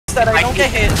that I don't get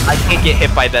hit. I can't get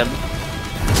hit by them.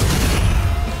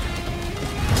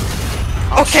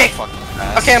 Okay.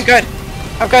 Okay, I'm good.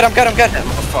 I'm good.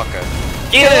 Motherfucker.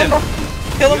 Get him!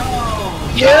 Kill him.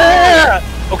 Yeah!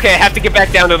 Okay, I have to get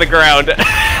back down to the ground. I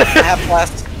have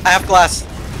glass. I have glass.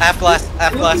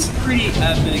 It was pretty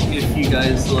epic if you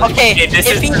guys like. Okay, This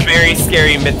is a very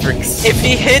scary Mithrix. if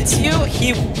he hits you,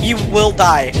 he will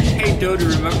die. Hey Dota,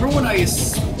 remember when I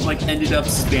like ended up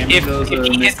spamming If those he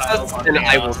hits missiles us, on then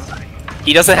I will chaos? die.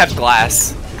 He doesn't have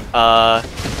glass.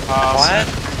 What?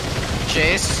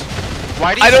 Chase?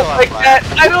 Why do you I don't still like have that.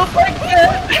 I don't like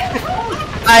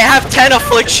that. I have 10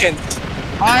 afflictions.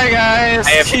 Hi guys!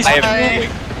 I have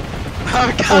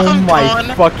Oh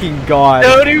my fucking god.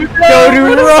 No, dude,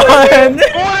 Dodu, run!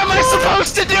 What am I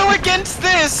supposed to do against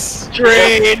this?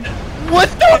 Train. What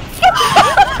the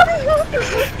fuck?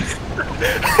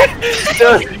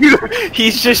 No, dude,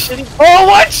 he's just shitting. Oh,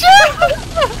 watch out!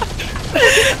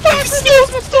 I'm so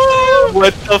sorry.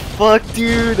 What the fuck,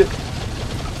 dude?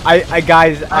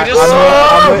 Guys, I just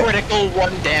saw critical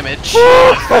 1 damage.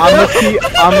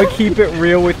 I'ma keep it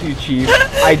real with you, Chief.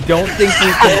 I don't think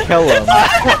we can kill him.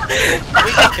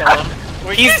 We can kill him.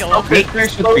 We can kill him.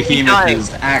 Mithrix with Behemoth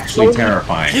is actually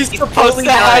terrifying. He's supposed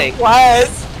to have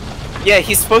glass. Yeah,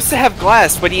 he's supposed to have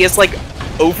glass, but he has like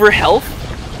over health.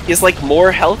 He has like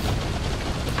more health.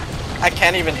 I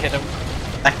can't even hit him.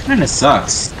 That kinda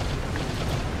sucks.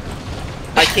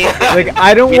 I can't. Like,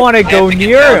 I don't want to go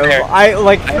near him. there. I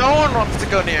like. No one wants to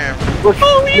go near him. Look,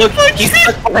 he's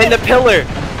stuck behind the pillar.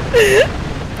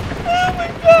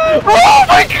 Oh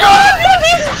my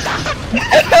god!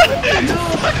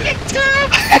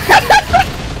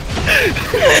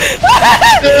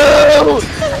 No!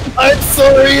 I'm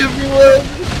sorry, everyone.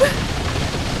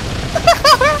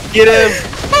 Get him!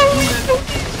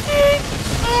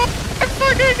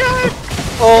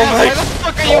 Oh Why the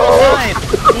fuck are you alive?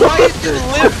 Why did you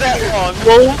live that long?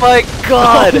 Oh my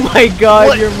god! Oh my god,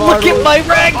 Look, your look model. at my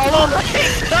rag! Oh my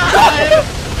god!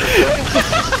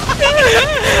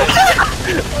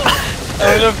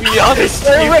 I'm gonna be honest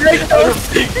with you.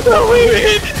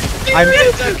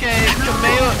 It's okay.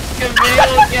 Camille,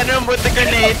 get him with the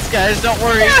grenades, guys. Don't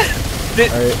worry.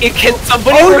 Can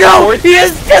somebody Oh no! record? He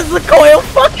has Tesla coil!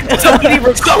 Fuck! Somebody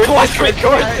record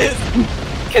this.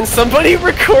 Can somebody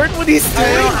record what he's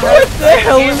doing? What the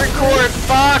hell Can't is record.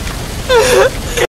 Fuck.